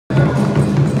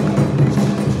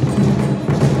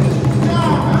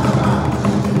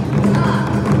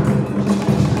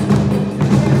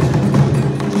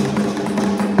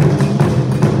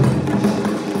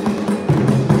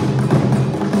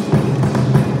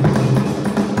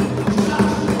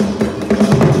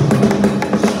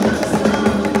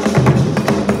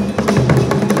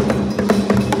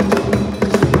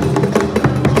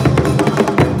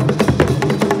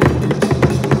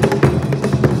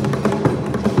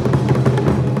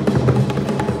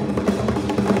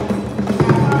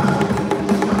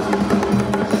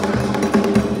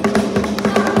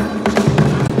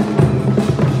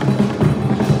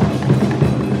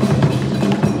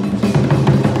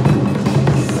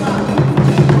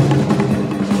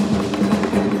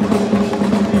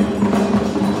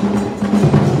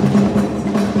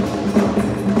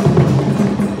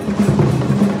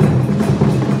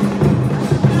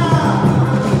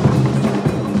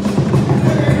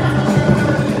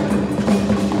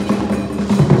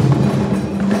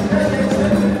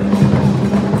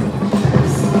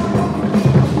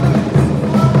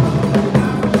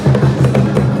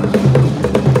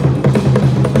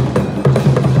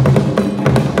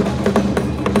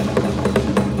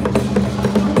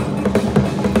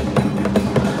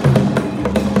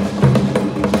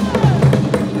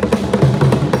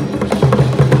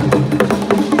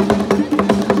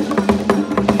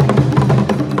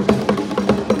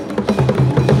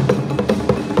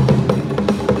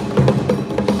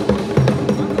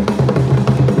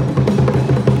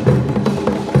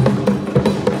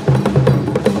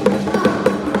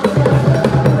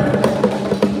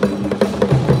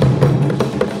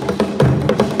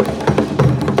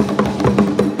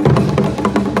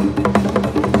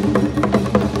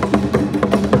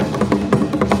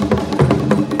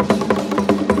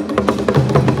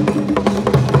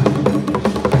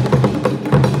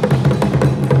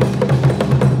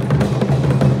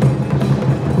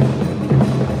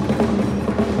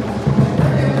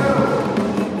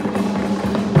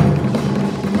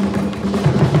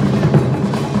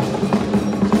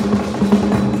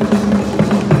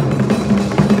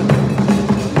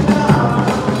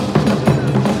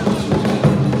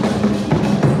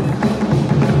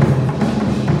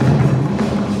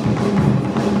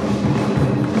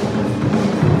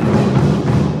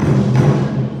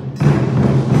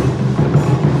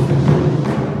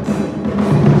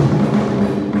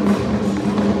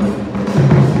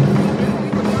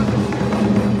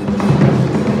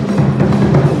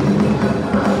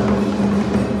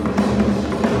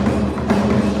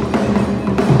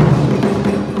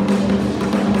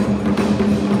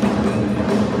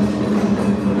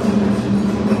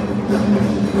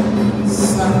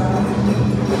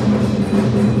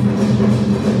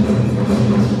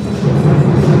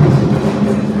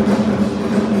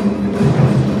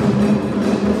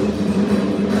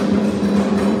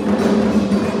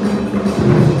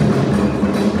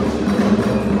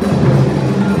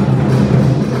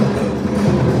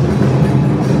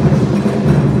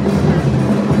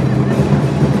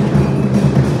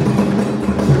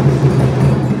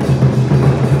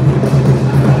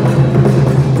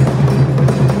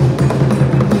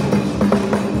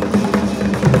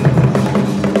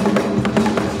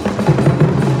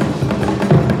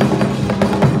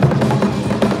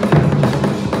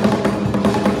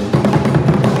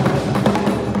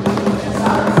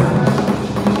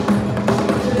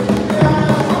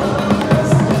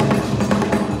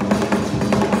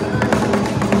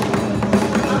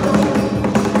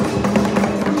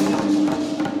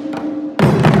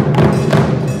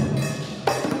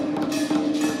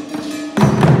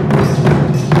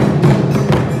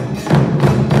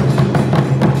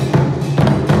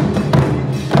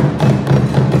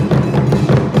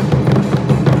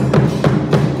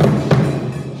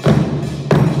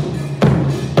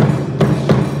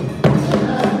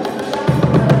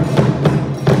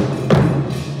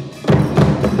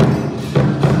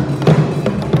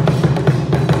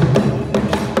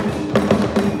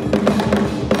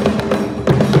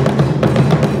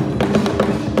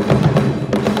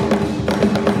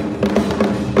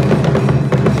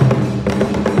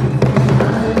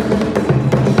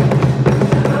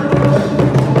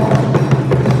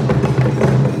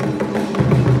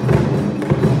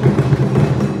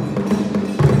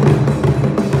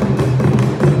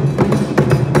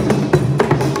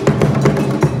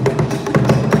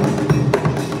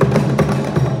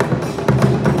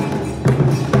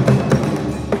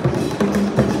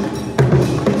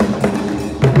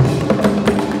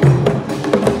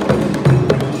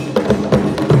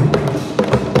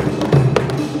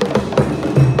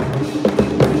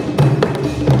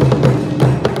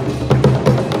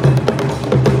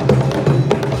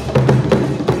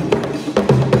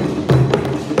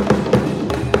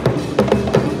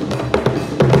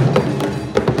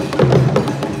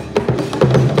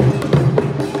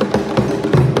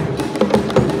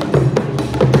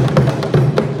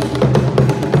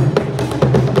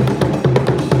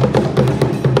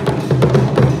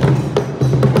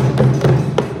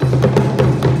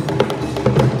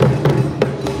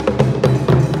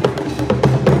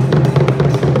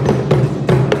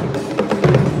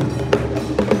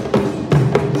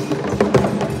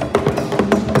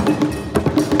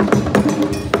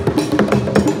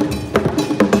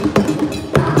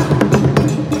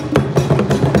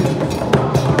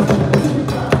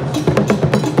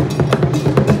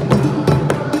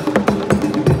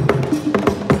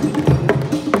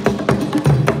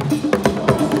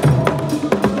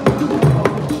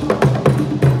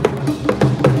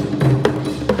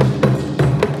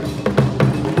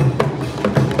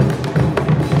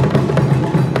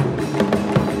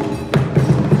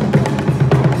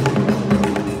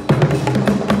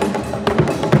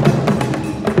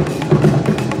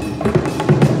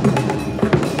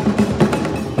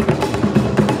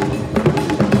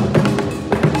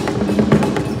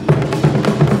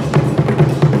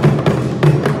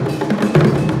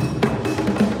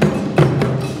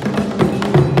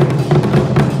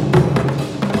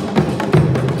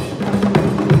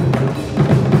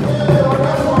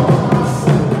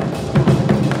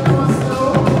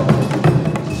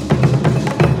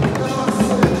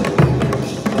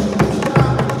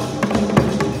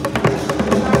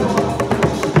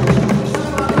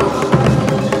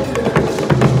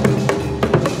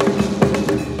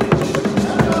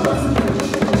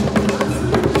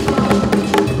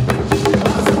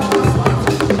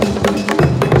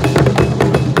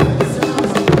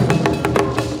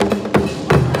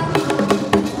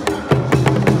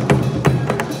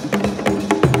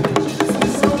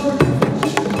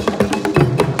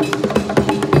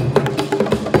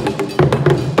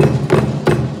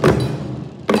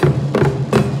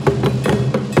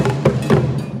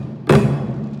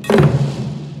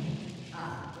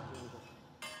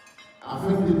I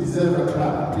think they deserve a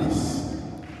clap, please.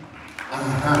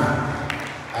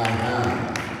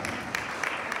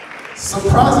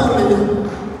 Surprisingly,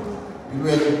 we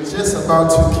were just about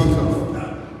to kick off.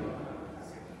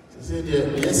 She said,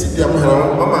 yes,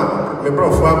 Mama, my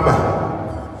brother,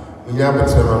 we have a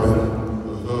tournament.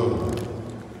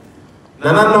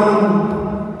 Nana,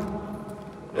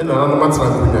 and another matter.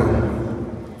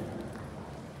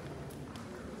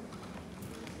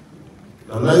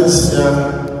 Nana is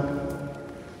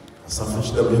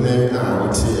sufficient of being a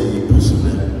person.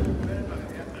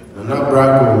 Nana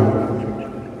Brago.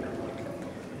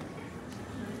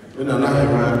 Nana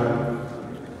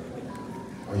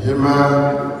Hema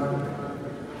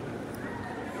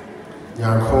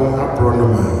Yakon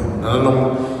Apronoma, Nana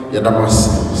Yadamas,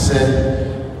 say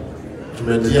to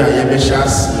me, dear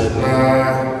Yabeshas,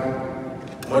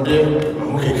 Mode,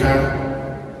 Mokeka,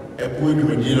 a good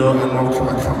Medino, and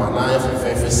Mokama, life of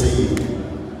FSA.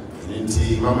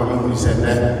 Indeed, Mamma, who said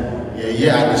that,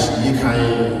 yeah, she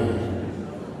kind.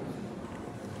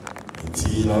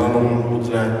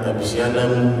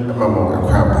 Abusianam Mamma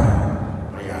Akua.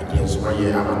 My ideas were ye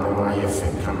among my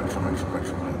effect. Come. I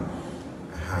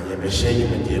have a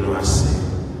shame in the Nasei.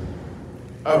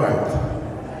 All right.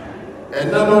 And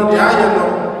none of the iron,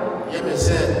 Yemi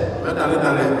said,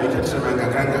 Madame, make a Tremanga.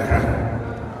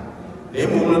 They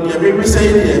will not be say,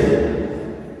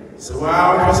 so I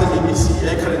was a BBC,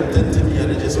 I can't tell me,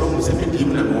 and it is almost a bit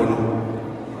demon and one.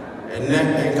 And then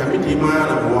I come in man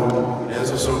and one, and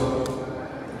so.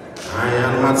 I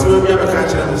am Matthew, we have a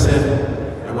catcher and said,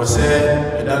 I was said,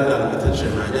 I don't know the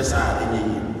children, I just had in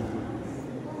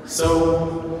So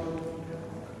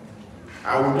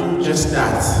I will do just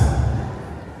that.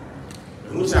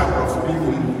 Which I probably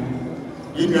will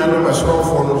give me another strong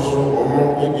phone or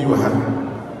more if you have.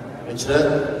 It's that,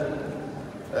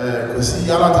 because he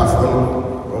allowed a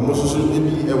phone, almost so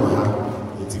maybe ever have.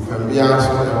 It can be asked,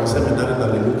 I was ever done that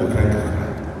they look a crank.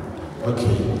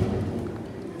 Okay.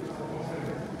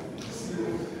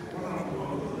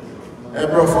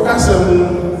 Bro, focus on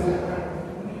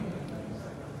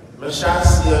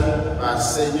Mashassia by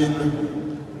saying,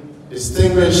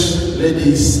 distinguished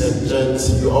ladies and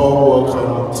gents, you all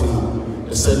welcome to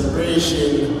the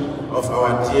celebration of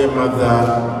our dear mother,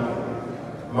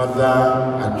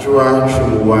 Akua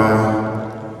Chumuwa.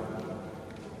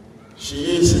 She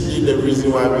is indeed the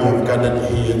reason why we have gathered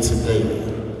here today.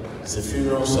 It's a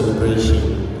funeral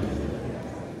celebration.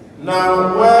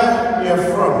 Now, where we are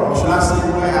from, or should I say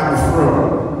where I'm from,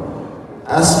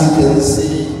 as you can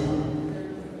see,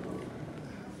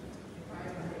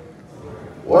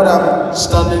 what I'm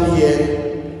standing here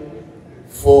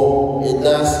for, it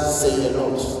does say a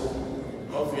lot.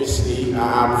 Obviously, I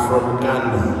am from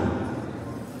Ghana,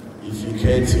 if you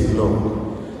care to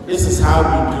know. This is how we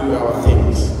do our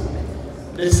things.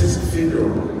 This is a funeral.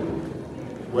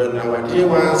 When our dear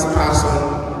ones pass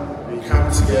on, we come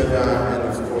together and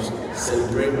of course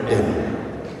celebrate them,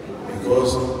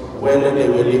 because when they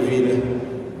were living,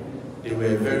 they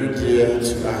were very dear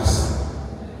to us.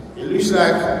 It looks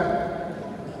like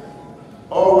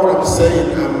all what I'm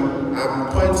saying, I'm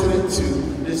pointing it to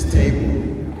this table.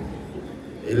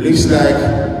 It looks like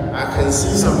I can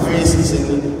see some faces,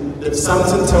 and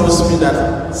something tells me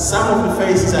that some of the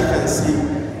faces I can see,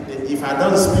 that if I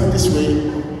don't speak this way,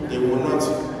 they will not,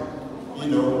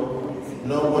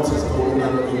 know what is going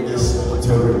on in this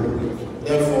auditorium.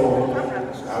 Therefore,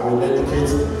 I will dedicate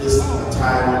this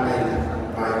time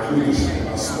and my English,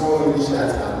 a small English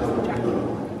that I know.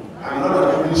 I'm not an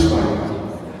Englishman,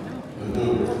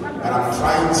 but I'm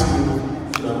trying to,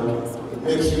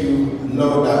 make you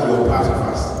know that you're part of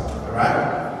us. All right?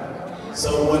 So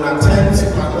when I turn to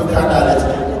my local dialect,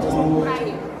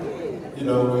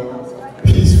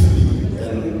 peacefully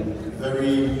and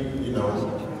very,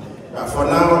 but for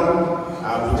now,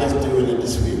 I'll be just doing it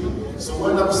this way. So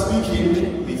when I'm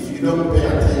speaking, if you don't pay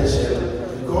attention,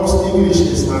 because English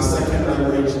is my second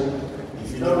language,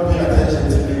 if you don't pay attention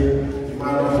to me, you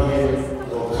might not hear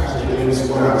or catch the names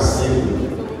what I'm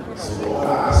saying. So all I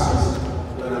ask is,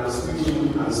 when I'm speaking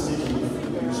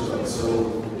English, so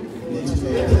you need to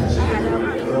pay attention and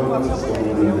know what is going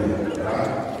on there,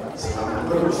 right? So I'm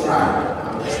going to try.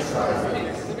 I'm just trying.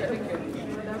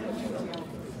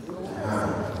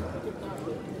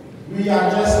 We are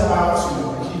just about to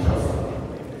kick off,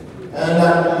 and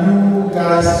you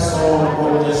guys saw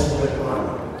what just went on.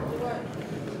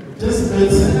 This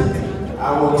bit, I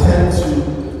will tend to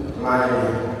my,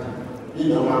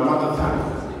 my mother tongue.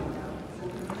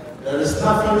 There is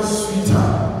nothing sweeter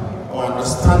or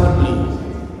understandably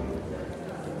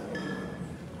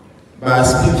by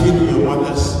speaking your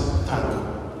mother's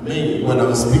tongue. Me, when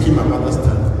I'm speaking my mother's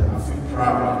tongue, I feel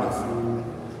proud and I feel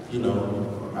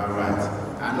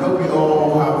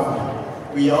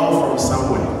We are all from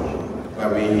somewhere,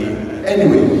 but we're here.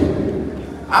 Anyway,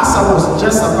 as I was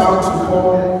just about to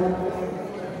call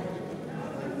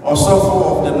Osofo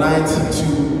of the night to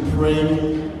pray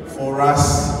for us,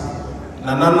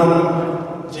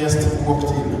 Nananom just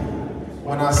walked in.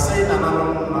 When I say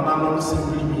Nananom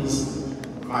simply means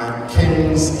my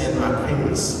kings and my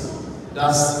queens.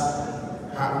 That's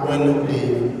when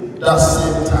that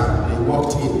same time they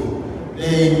walked in.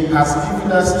 They has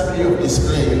given us a way of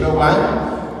display. You know why?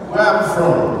 Where I'm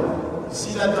from,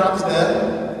 see the drums there?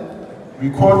 We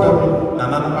call them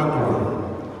Nananom Akua.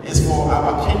 It's for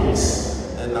our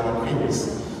kings and our queens.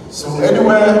 So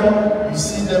anywhere you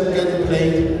see them getting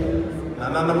played,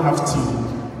 Nananom have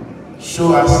to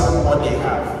show us what they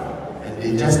have. And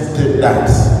they just did that.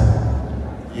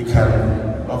 You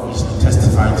can obviously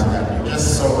testify to that. You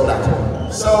just saw that.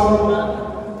 So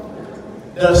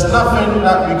there's nothing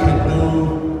that we can do,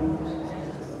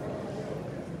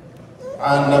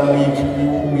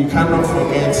 and we cannot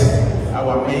forget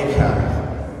our Maker,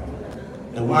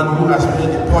 the one who has made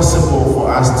it possible for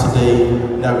us today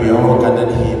that we are all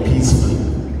gathered here peacefully.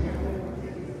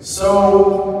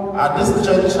 So at this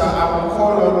juncture, I will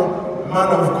call on man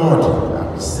of God.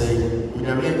 I will say, in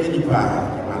my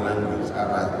language, all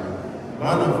right.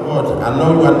 Man of God, I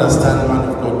know you understand man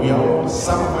of God. We are all,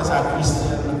 some of us are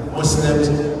Christian, Muslims,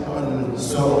 and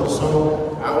so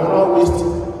I will not waste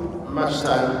much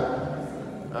time.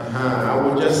 I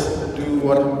will just do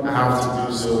what I have to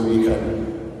do so we can,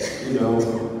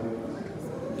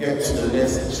 get to the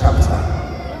next chapter.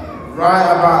 Right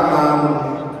about now,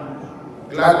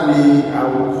 gladly I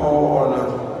will call on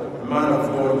a man of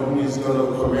God who is going to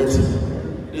commit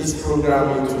this program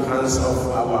into the hands of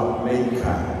our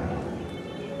Maker.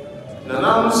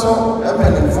 Now, so I'm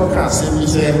going to focus on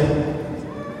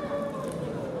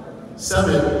 7,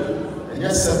 and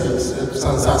yes, 7,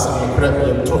 Sansas, and correct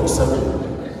me, talk 7.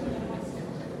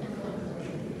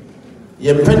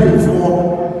 You're penning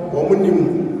for woman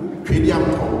Pedium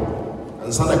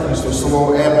and Santa Cruz,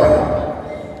 so ever.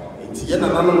 It's yet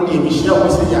another day, Michelle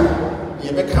was here.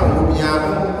 You become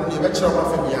Biano, you better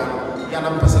off a Biano,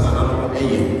 Yanam Person, another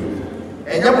day.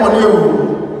 And your money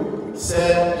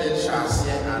said, yes,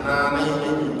 and I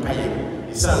pay.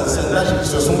 It's a selection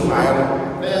so soon. I am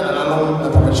there, and I know the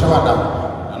Pachawada.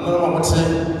 I know what to say,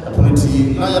 a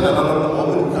punity, not yet another woman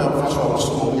who can fashion or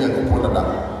small young Ponda.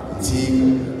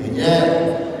 Tea, yeah,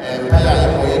 and Paya,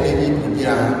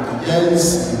 yes,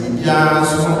 yeah,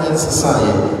 so and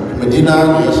society. Medina,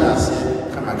 yes,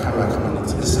 come on,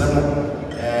 to the sermon.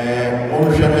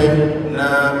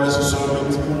 Now, Mrs. Solomon,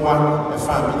 a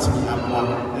family to me, I'm one,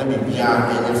 let me be a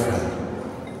friend.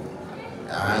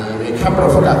 A couple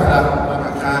of Dakar, I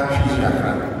can't choose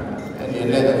Dakar, and you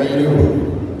let the baby.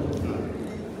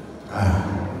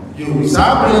 You,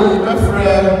 Sabri, my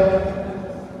friend,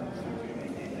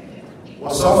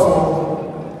 was awful.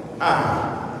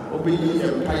 Obi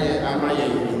Empire, am I a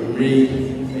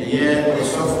year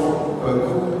was awful,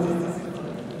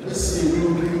 let's see,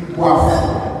 waffle.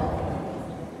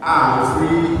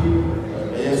 Free,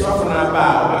 it's often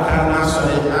about what can I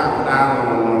say down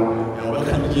and what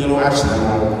can you actually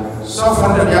so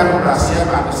from the young brass here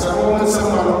about the someone.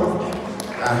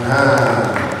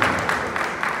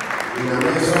 In a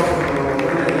mess of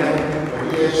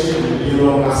you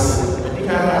know, I think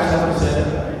I said,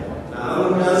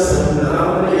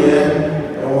 now,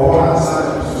 or I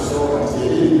started to show us the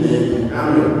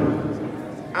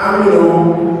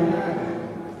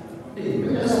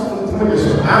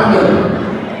Amen.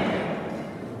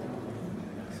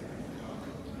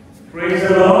 Praise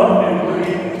the Lord and good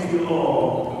evening to you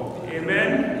all. Amen.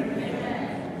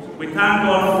 We thank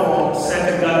God for such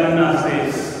a gathering as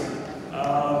this.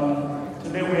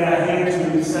 Today we are here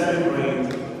to celebrate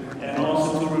and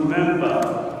also to remember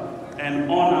and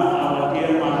honor our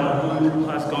dear mother who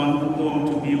has gone home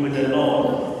to be with the Lord.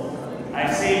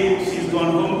 I say she's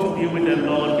gone home to be with the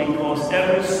Lord because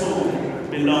every soul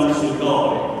belongs to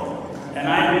God. And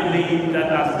I believe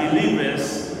that as believers,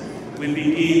 we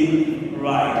begin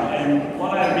right. And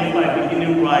what I mean by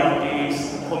beginning right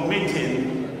is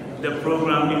committing the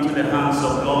program into the hands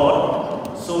of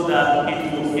God so that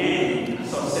it will end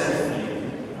successfully.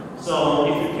 So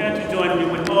if you care to join me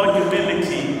with all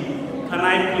humility, can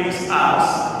I please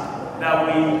ask that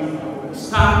we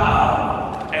stand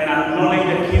up and acknowledge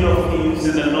the King of Kings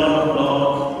and the Lord of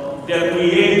Lords, the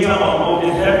Creator of both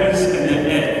the heavens and the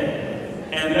earth.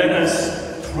 And let us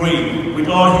pray with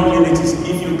all humility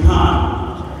if you can.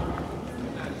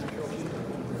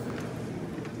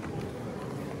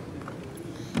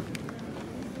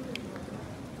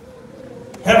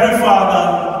 Heavenly Father,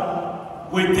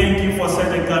 we thank you for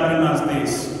such a gathering as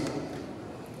this.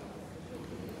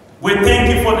 We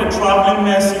thank you for the traveling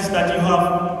mercies that you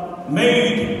have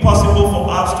made possible for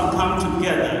us to come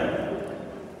together.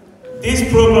 This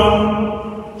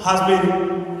program has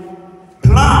been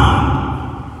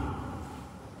planned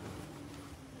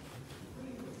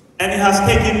and it has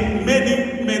taken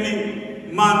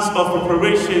many months of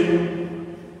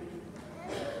preparation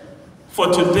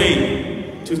for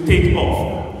today to take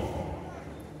off.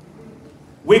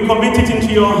 We commit it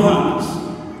into your hands.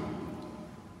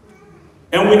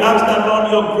 And we ask that, Lord,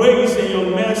 your grace and your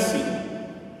mercy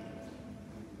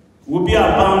will be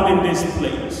abound in this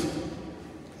place.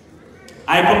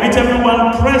 I commit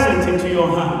everyone present into your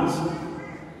hands.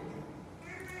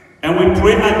 And we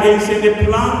pray against any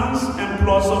plans and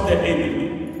plots of the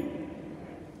enemy.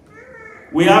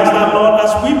 We ask that, Lord,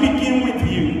 as we begin with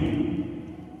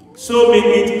you, so may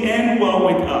it end well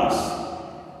with us.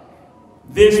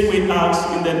 This we ask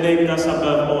in the name that's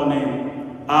above all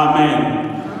name. Amen.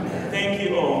 Thank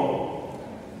you all.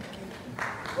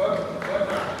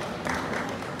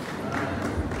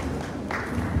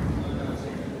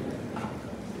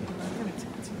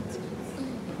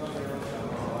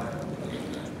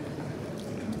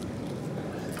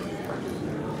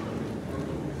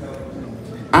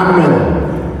 Amen.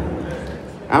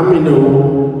 Amen.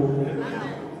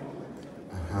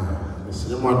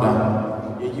 Mr. Mother,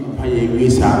 you pay a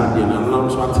visa and I'm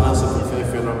not so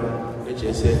fellow. Which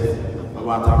is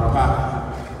about a pack.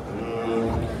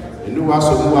 And you are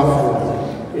so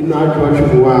wonderful. You know, I told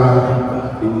you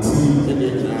are in tea and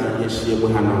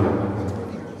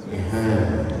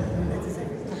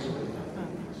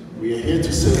we are here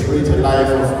to celebrate the life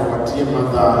of our dear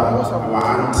mother, our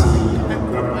auntie, our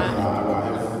grandmother, our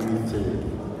everything.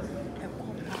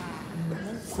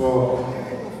 For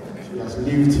she has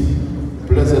lived a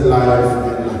blessed life,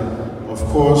 and of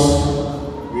course,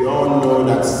 we all know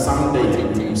that someday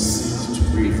we will cease to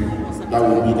breathe. That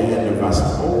will be the end of us.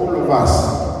 All of us,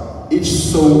 each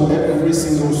soul, every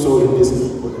single soul in this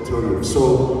auditorium.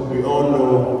 So we all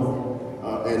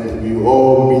know and we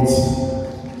all meet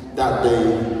that day,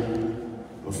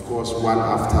 of course, one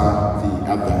after the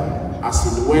other.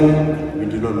 As in when, we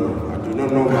do not know. I do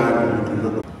not know when, we do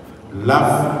not know.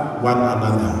 Love one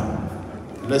another.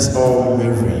 Let's all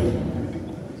marry.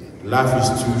 Life is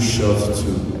too short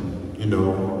to,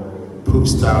 put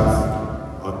stuff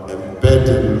a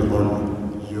burden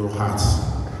on your heart.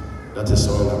 That is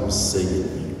all I'm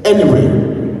saying. Anyway,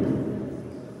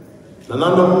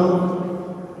 Nananum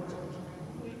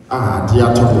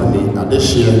Diatomoni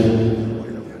Adeshia,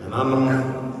 Nananum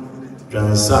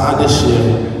Jansa Adeshia,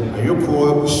 Ayoko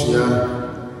Bushia,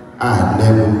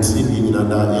 Nemuntin in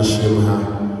another Yeshima,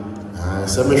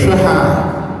 Sameshaha,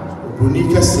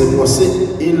 Bunika said, was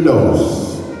it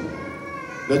in-laws?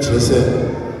 Let's say,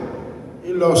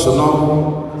 in-laws are not.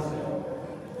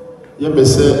 You may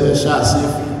say, shall see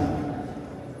if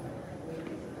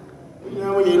you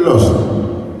know in-laws.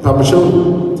 Papa show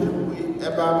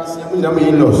about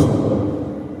in-laws.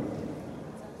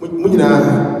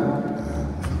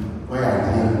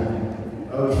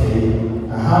 Okay,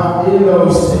 I have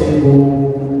in-laws table.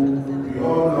 We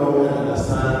all know and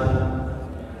understand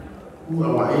who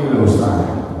our in-laws are.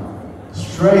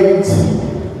 Straight,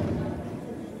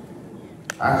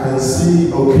 I can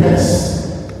see Okes.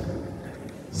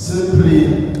 Simply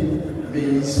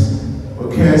means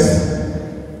Okes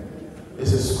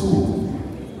is a school.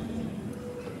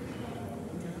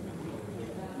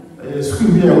 A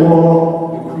school here,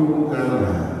 war, the crew, and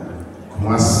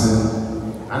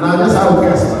I just have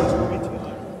Okes.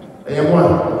 I am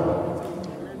one.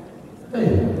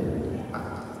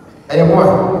 I am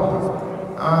one.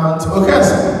 And Okes,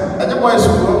 I just want to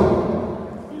school.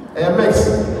 I am mixed.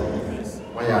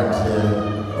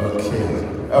 Okay.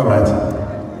 All right.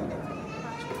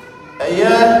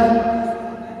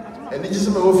 And it is a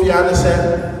movie, I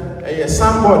said, a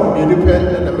somewhat be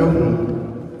repaired and a moon.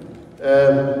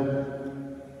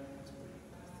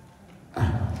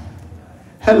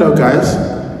 Hello, guys.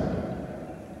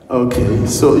 Okay,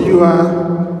 so you are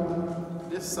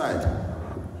this side.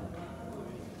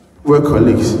 We're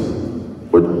colleagues.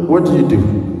 What do you do?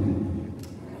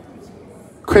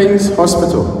 Queen's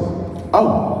Hospital.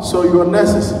 Oh, so you're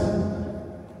nurses.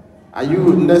 Are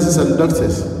you nurses and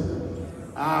doctors?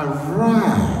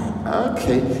 Right.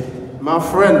 Okay. My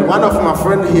friend, one of my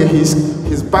friends here,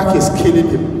 his back is killing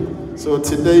him. So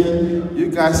today, you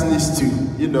guys need to,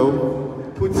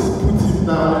 put him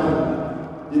down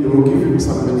and, give him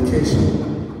some medication.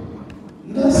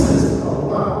 Nurses, oh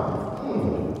wow.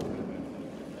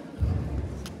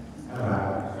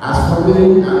 As for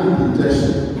me, I need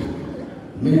injection.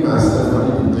 Me myself, I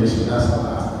need injection. That's what I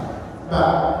ask.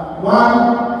 But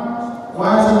why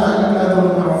is it that you guys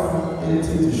don't have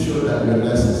anything to show that you're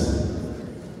nurses.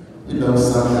 You know,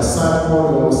 some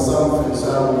example or something,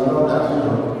 so I will know that, you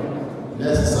know,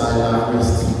 nurses are in our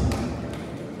midst.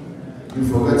 You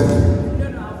forget it?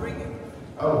 No, I'll bring it.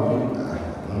 Oh,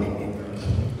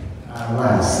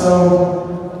 alright,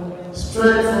 so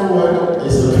straightforward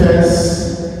is the case,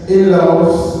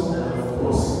 in-laws, and of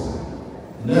course,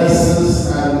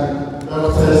 nurses and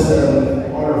doctors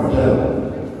and all of them.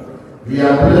 We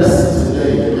are blessed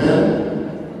today, amen?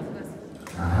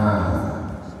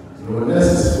 The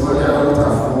nurses for the doctor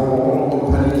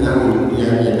for company now in the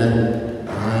area.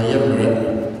 I am ready.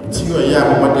 Until I am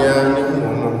what they are,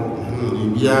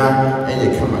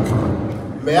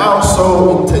 may I also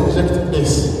interject this,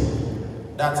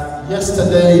 that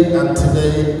yesterday and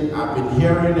today I've been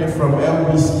hearing it from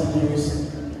LBC News.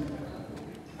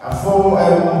 I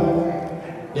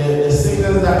thought the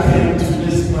signals that came to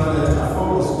this planet, I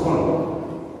thought was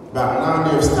gone. But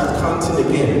now they've started counting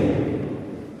again.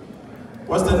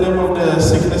 What's the name of the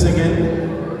sickness again?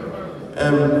 The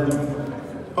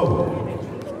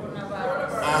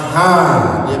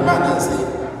Nasei.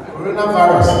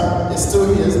 Coronavirus is still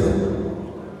here.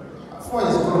 I thought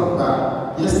it's gone,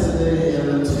 but yesterday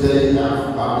and today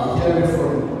I've been hearing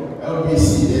from LBC.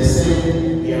 They say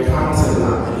they're counting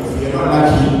now, and if you're not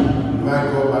lucky, we might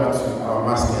go back to our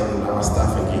mask and our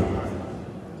staff again.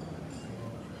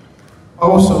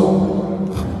 Also,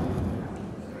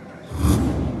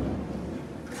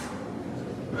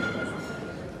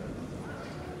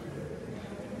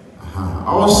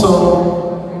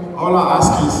 all I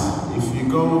ask is, if you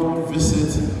go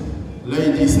visit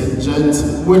ladies and gents,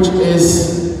 which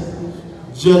is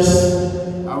just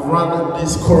around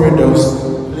these corridors,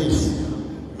 please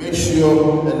make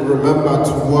sure and remember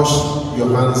to wash your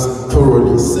hands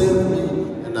thoroughly. Save me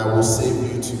and I will save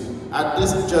you too. At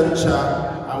this juncture,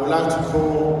 I would like to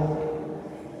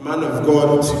call man of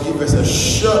God to give us a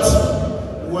short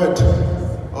word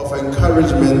of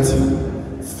encouragement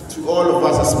to all of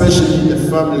us, especially the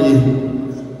family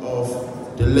of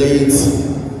the late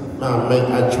Mame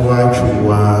Akua.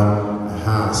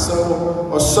 So,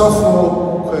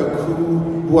 Osofo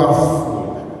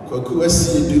Kwaku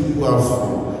Asiedu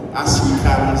Buafu, as he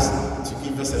comes to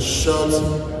give us a short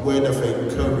word of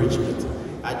encouragement.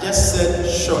 I just said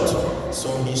short,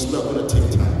 so he's not going to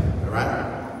take time. All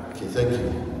right? Okay, thank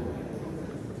you.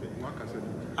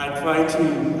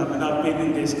 I've been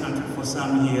in this country for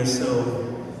some years, so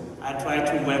I try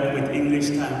to work with English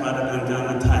time rather than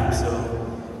Ghana time, so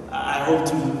I hope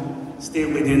to stay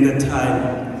within the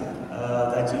time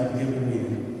that you've given me.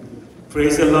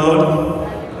 Praise the Lord.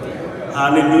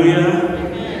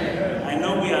 Hallelujah. I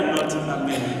know we are not,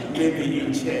 maybe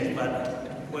in church, but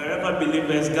wherever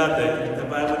believers gather, the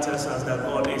Bible tells us that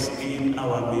God is in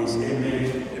our midst.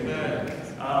 Amen.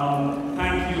 Amen.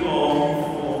 Thank you all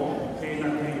for paying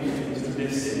attention to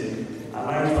this. I'd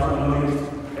like to acknowledge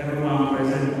everyone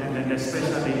present, and then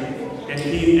especially the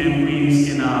king and queens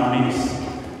in our midst.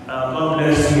 God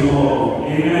bless you all.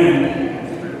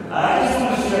 Amen. I just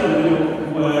want to share a little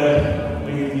word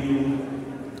with you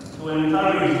to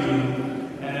encourage you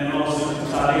and then also to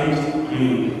challenge you.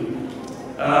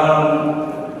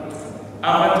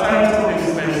 Our title is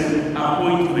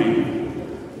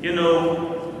appointment. You know,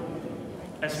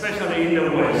 especially in the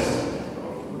West,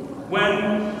 when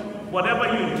whatever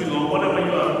you do or whatever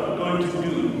you are going to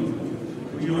do,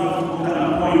 you have to book an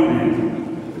appointment.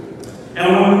 And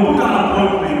when we book an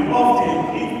appointment,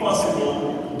 often, if possible,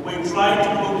 we try to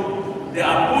book the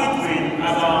appointment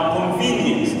at our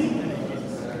convenience.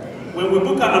 When we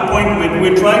book an appointment, we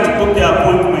try to book the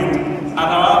appointment at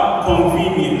our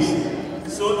convenience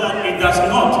so that it does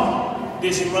not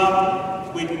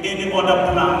disrupt with any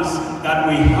other plans that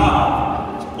we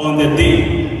have on the day.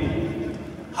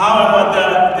 However,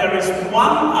 there is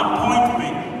one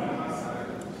appointment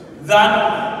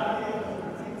that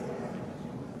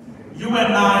you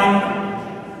and I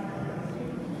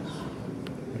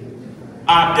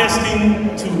are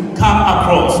destined to come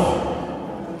across.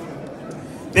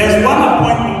 There's one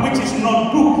appointment which is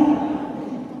not booked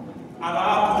at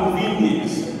our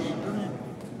convenience.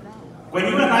 When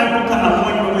you and I book an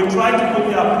appointment, we try to book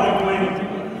the appointment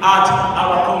at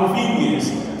our convenience.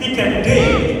 Pick a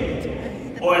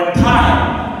day or a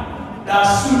time that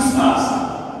suits us.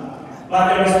 But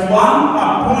there is one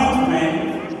appointment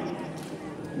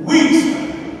which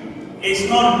is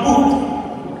not booked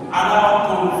at our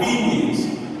convenience.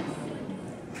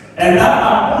 And that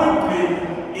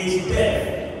appointment is death.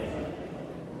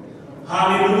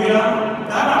 Hallelujah.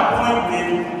 That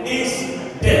appointment is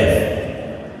death.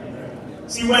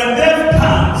 See, when death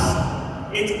comes,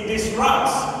 it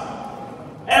disrupts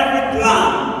every plan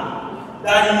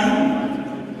that you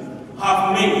have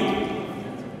made.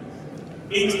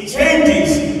 It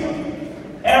changes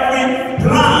every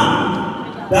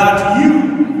plan that you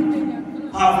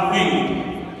have made.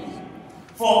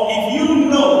 For if you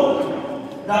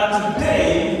know that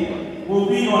today will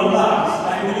be your last,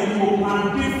 that you will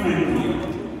plan differently.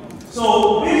 So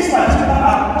this particular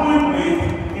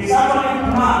appointment is actually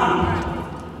planned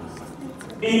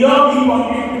in your income.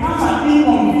 It becomes an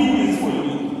inconvenience for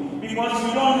you because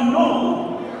you don't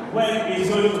know when it's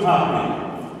going to happen.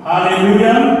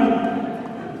 Hallelujah.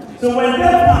 So when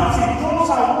death comes, it throws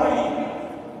away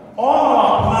all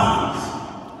our plans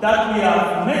that we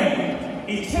have made.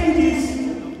 It changes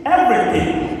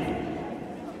everything.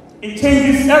 It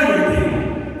changes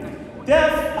everything.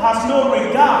 Death has no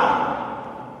regard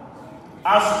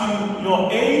as to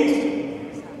your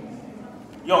age,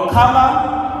 your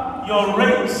color, your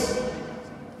race.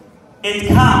 It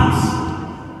comes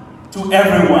to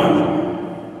everyone.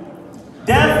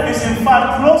 Death is in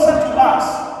fact closer to us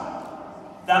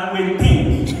than we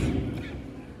think.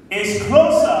 It's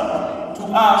closer to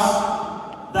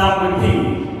us than we think.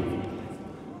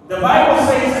 The Bible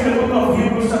says in the book of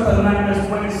Hebrews chapter 9 verse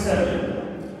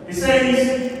 27, it says,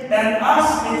 and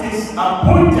as it is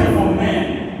appointed for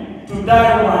men to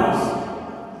die once,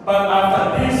 but after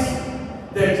this,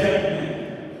 the judgment.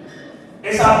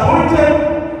 It's appointed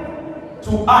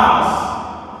to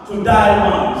us to die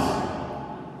once,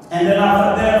 and then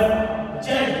after death,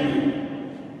 judgment.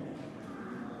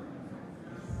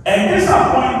 And this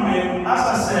appointment, as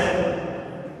I said,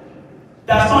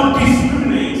 does not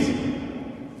discriminate.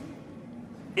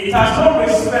 It has no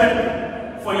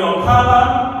respect for your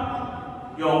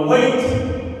color, your weight,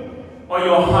 or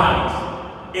your height.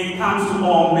 It comes to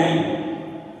all men.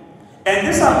 And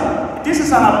this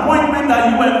is an appointment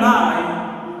that you and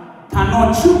I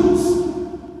cannot choose.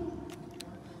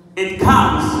 It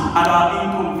comes at our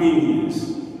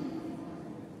inconvenience.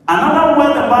 Another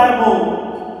word the Bible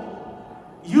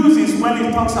uses when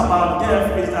it talks about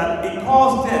death is that it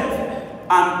calls death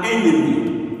an enemy.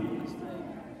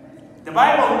 The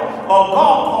Bible, or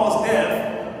God, calls death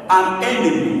an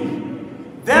enemy.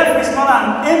 Death is not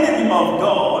an enemy of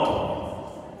God,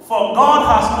 for God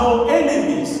has no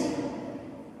enemies.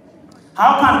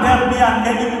 How can death be an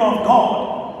enemy of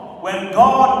God when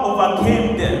God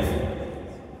overcame death?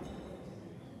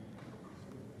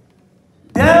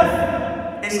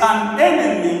 Death is an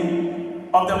enemy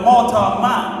of the mortal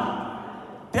man.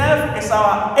 Death is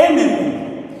our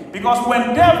enemy because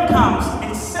when death comes,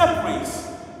 it separates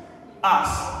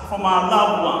us from our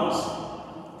loved ones.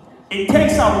 It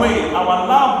takes away our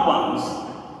loved ones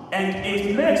and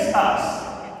it makes us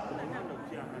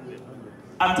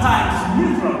at times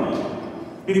miserable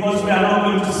because we are not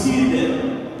going to see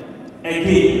them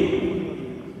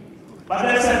again. But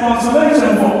there's a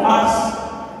consolation for us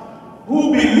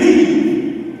who believe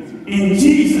in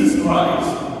Jesus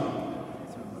Christ.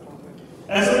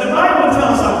 And so the Bible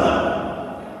tells us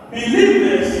that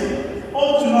believers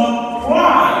ought to not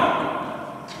cry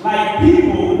like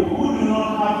people who do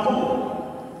not have hope.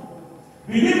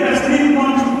 Believers need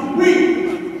not to weep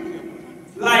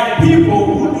like people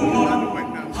who do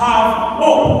not have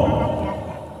hope.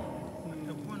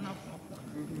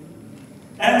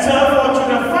 And therefore to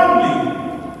the family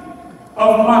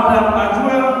of Madam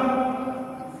Akua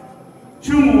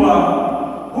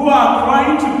who are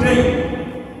crying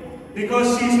today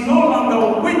because she's no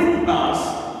longer with us,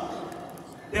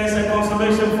 there's a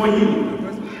consolation for you.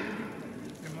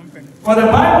 For the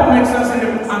Bible makes us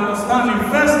understand in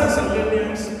 1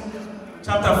 Thessalonians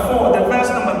chapter 4, the verse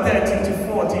number 13 to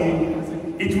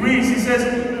 14, it reads, it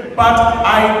says, but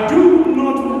I do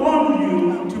not want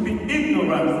you to be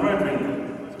ignorant, brethren,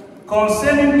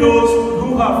 concerning those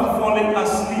who have fallen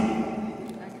asleep,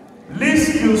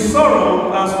 lest you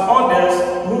sorrow as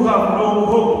others who have no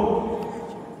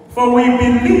hope. For we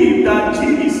believe that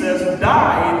Jesus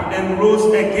died and rose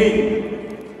again.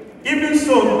 Even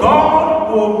so,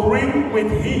 God will bring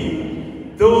with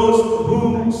him those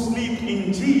who sleep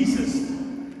in Jesus.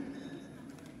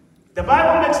 The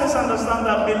Bible makes us understand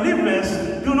that believers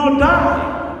do not die.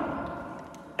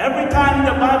 Every time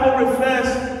the Bible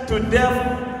refers to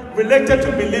death related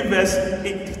to believers,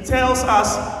 it tells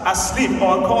us asleep,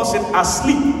 or calls it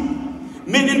asleep.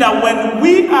 Meaning that when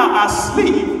we are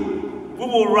asleep, we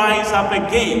will rise up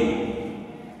again.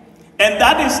 And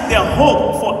that is the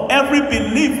hope for every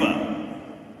believer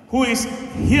who is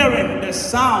hearing the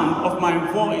sound of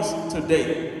my voice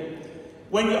today.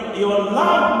 When your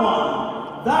loved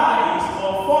one dies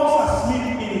or falls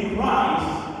asleep in Christ,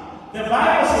 the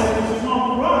Bible says we should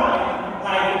not cry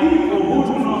like people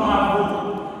who do not have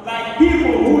hope, like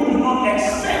people who do not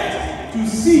expect to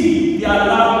see their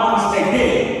loved ones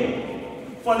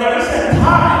again. For there is a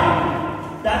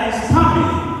time that is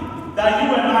coming that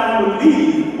you and I will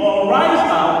leave or rise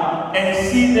up and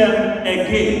see them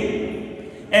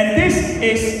again. And this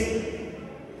is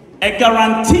a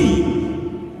guarantee,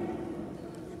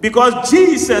 because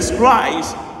Jesus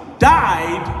Christ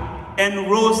died and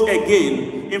rose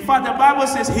again. In fact, the Bible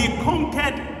says he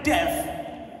conquered death.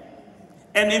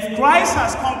 And if Christ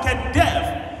has conquered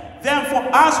death, then for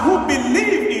us who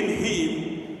believe in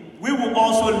him, we will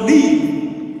also live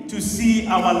to see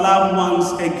our loved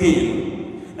ones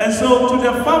again. And so to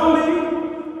the family,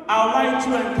 I would like to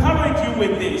encourage you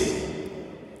with this,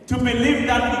 to believe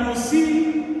that you will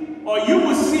see, or you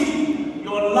will see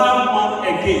your loved one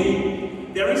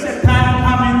again. There is a time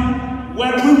coming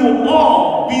when we will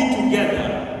all be together.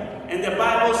 And the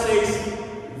Bible says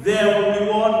there will be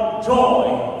what?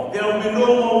 Joy. There will be no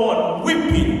more what?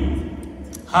 Weeping.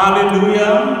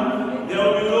 Hallelujah. There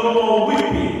will be no more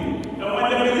weeping. And when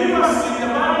the believer sleeps, the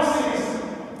Bible says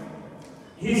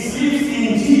he sleeps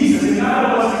in Jesus. In other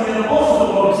words, in the bosom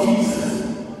of Jesus,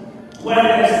 where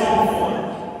there is comfort,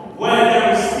 where there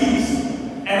is peace.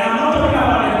 And I'm not talking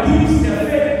about the peace, the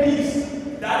fake peace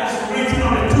that is written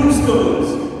on the tombstones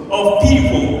of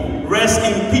people. Rest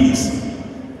in peace.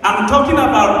 I'm talking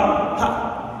about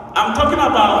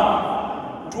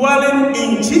dwelling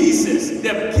in Jesus,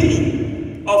 the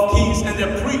King of Kings and the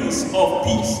Prince of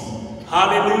Peace.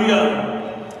 Hallelujah.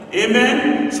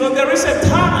 Amen. So there is a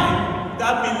time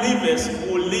that believers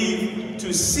will live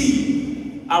to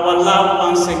see our loved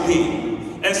ones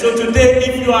again. And so today,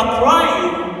 if you are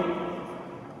crying,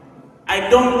 I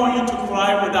don't want you to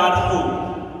cry without hope.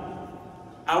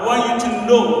 I want you to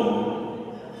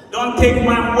know, don't take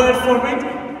my word for it,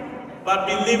 but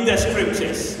believe the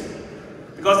scriptures.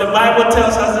 Because the Bible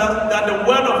tells us that the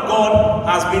word of God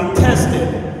has been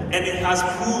tested and it has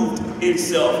proved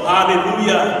itself.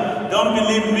 Hallelujah. Don't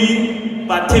believe me,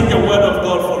 but take the word of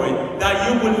God for it, that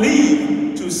you will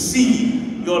live to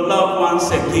see your loved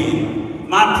ones again.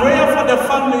 My prayer for the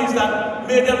family is that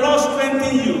may the Lord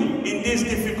strengthen you in this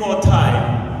difficult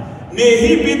time. May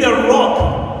he be the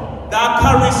rock that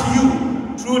carries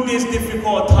you through this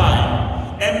difficult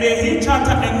time. And may he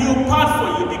charter a new path for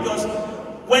you, because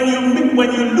when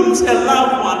you lose a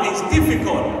loved one, it's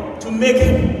difficult to make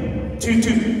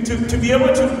to be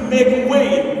able to make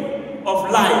way of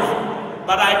life.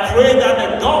 But I pray that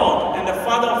the God and the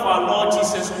Father of our Lord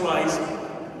Jesus Christ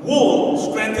will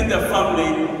strengthen the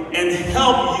family and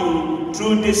help you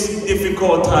through this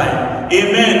difficult time.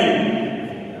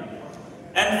 Amen.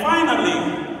 And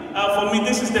finally, for me,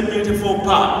 this is the beautiful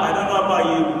part. I don't know about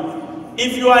you.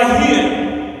 If you are here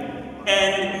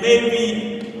and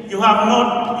maybe you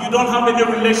don't have any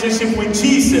relationship with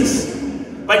Jesus,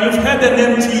 but you've heard the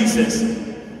name Jesus,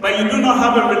 but you do not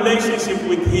have a relationship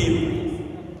with him,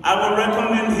 I will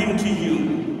recommend him to you.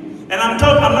 And I'm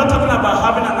not talking about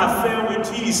having an affair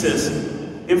with Jesus.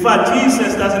 In fact,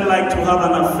 Jesus doesn't like to have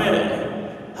an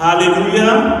affair.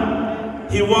 Hallelujah.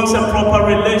 He wants a proper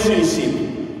relationship.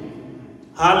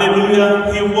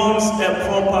 Hallelujah. He wants a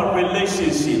proper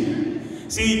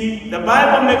relationship. See, the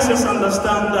Bible makes us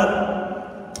understand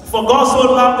that for God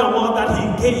so loved the world that he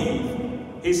gave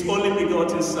his only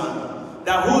begotten Son,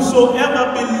 that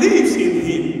whosoever believes in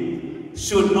him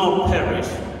should not perish.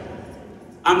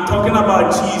 I'm talking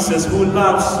about Jesus, who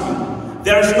loves you.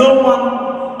 There is no one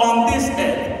on this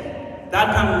earth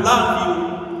that can love you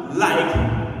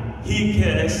like he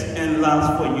cares and loves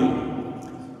for you.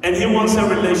 And he wants a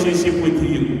relationship with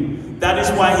you. That is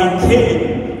why he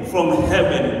came from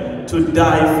heaven to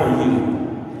die for you.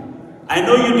 I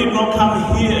know you did not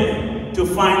come here to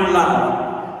find love.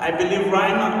 I believe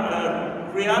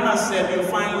Rihanna said you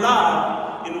find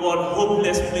love in what?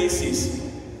 Hopeless places.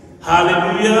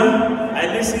 Hallelujah.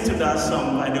 I listened to that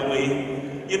song, by the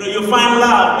way. You know, you find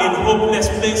love in hopeless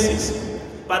places.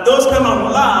 But those kind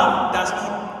of love does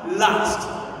not last.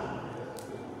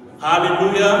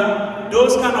 Hallelujah.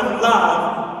 Those kind of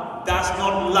love does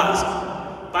not last.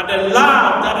 But the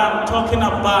love that I'm talking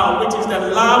about, which is the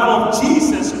love of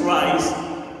Jesus Christ,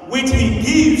 which he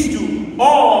gives to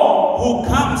all who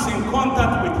comes in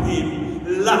contact with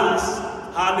him, lasts.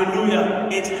 Hallelujah.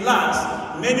 It lasts.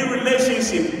 Many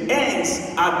relationships ends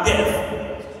at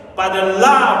death. But the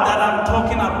love that I'm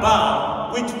talking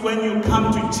about, which when you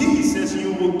come to Jesus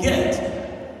you will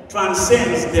get,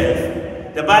 transcends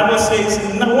death. The Bible says,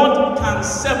 what can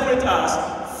separate us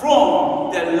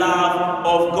from the love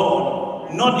of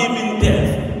God? Not even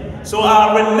death. So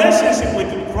our relationship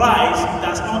with Christ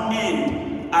does not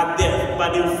end at death,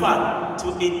 but in fact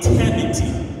to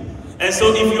eternity. And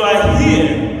so if you are here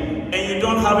and you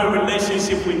don't have a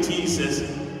relationship with Jesus,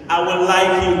 I would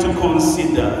like you to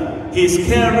consider. He's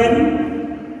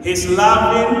caring, He's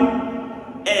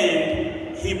loving,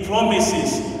 and He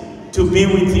promises to be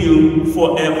with you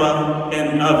forever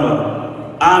and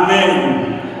ever.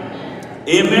 Amen.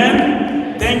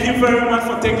 Amen. Thank you very much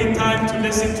for taking time to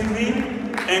listen to me,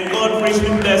 and God richly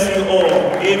bless you all.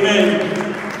 Amen.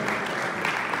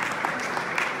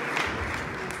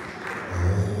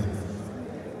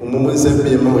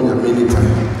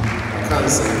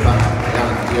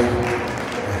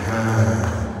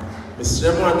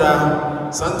 Mr.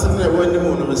 Mada, something I went to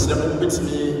Mr.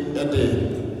 Bitty a day,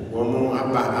 one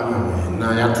Abba, and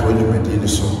I told you, my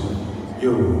so.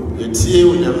 You tea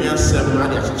with your mere seven,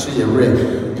 I actually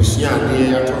read to see a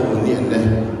day at all, and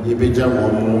then you be jam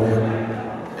one more.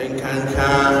 And can't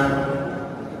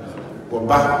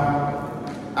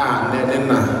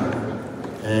Nedena,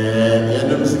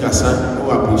 Yanum's Gassa, who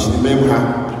are preaching member,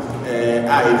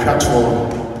 I cut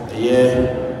for a year,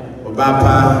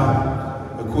 Obapa.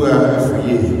 Akua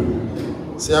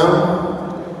Afiriyie. So,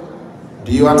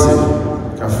 do you want to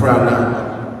Kafrana?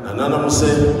 And none of them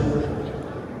say,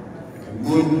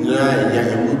 good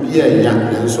night, would be a young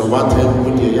and so about him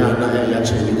would be a young and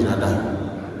changing another.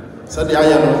 So the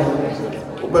iron,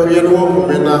 Ubarian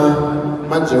woman,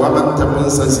 Majawaman Taman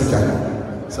Sassika,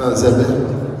 San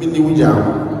Zebe, Mindy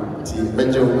Wujam, T.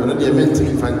 Bejo, another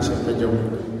mental function, Bejo.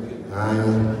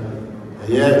 Aye,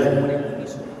 yeah.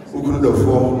 Who could have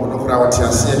formed one of our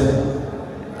tears?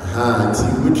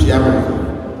 Good yam.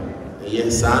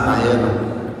 Yes, I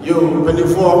am. You,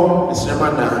 24, Mr.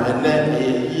 Yamada, and then a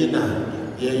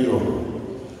year,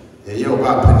 you're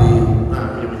Bapany,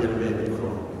 you can baby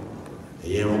crow. A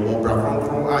year of Bobra,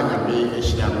 I may a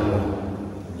sham,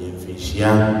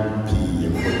 Fishia, P,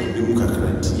 and Duca,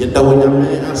 yet the one you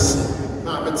may ask,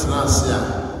 Mamma Nasia,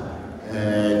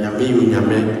 Yami,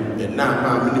 Yame, and now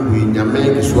Mammy,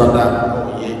 Yame, Swada.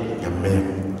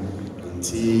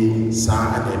 Tea,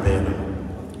 Sa, and Ebena.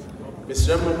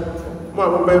 Mr.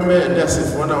 Mamma, and that's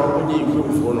if one hour when you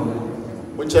come for no.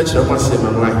 Which church I must say, my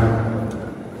wife.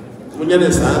 When you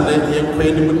understand that you're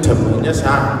playing with them, yes, a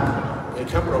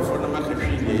couple of one of my country,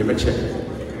 you check.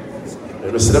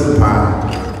 There was some power.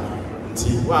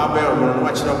 See, wow, I'm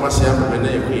watching on myself and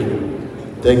I queen.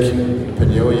 Thank you,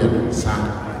 Penioya, Sa.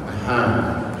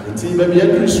 Aha. The tea may be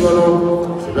a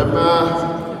swallow,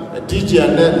 remember. DJ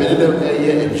and that minute a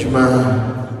year in Juma,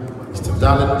 Mr.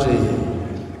 Darlin J.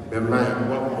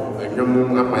 And your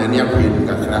mum, my near queen,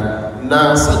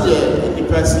 now, such a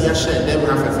person, I share them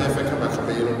half a fair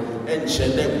cabacabero, and share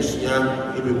them with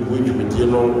young, even with you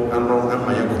know, and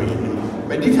my queen.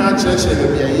 But you can't church it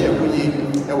will be a year with you,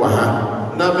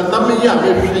 Ewaha. Now, but not me, I'm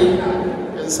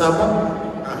and Sabbath.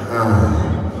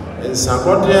 Aha. And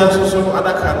somebody else, so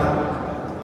other cannon.